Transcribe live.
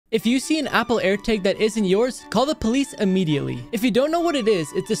If you see an Apple AirTag that isn't yours, call the police immediately. If you don't know what it is,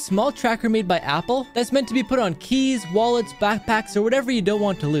 it's a small tracker made by Apple that's meant to be put on keys, wallets, backpacks, or whatever you don't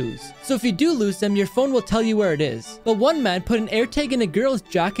want to lose. So if you do lose them, your phone will tell you where it is. But one man put an AirTag in a girl's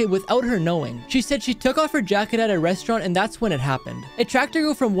jacket without her knowing. She said she took off her jacket at a restaurant and that's when it happened. It tracked her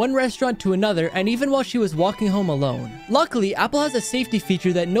go from one restaurant to another, and even while she was walking home alone. Luckily, Apple has a safety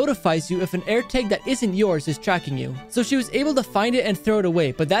feature that notifies you if an AirTag that isn't yours is tracking you. So she was able to find it and throw it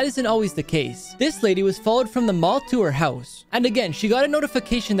away, but that isn't always the case. This lady was followed from the mall to her house. And again, she got a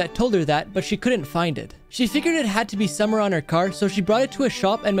notification that told her that, but she couldn't find it. She figured it had to be somewhere on her car, so she brought it to a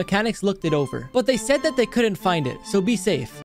shop and mechanics looked it over. But they said that they couldn't find it, so be safe.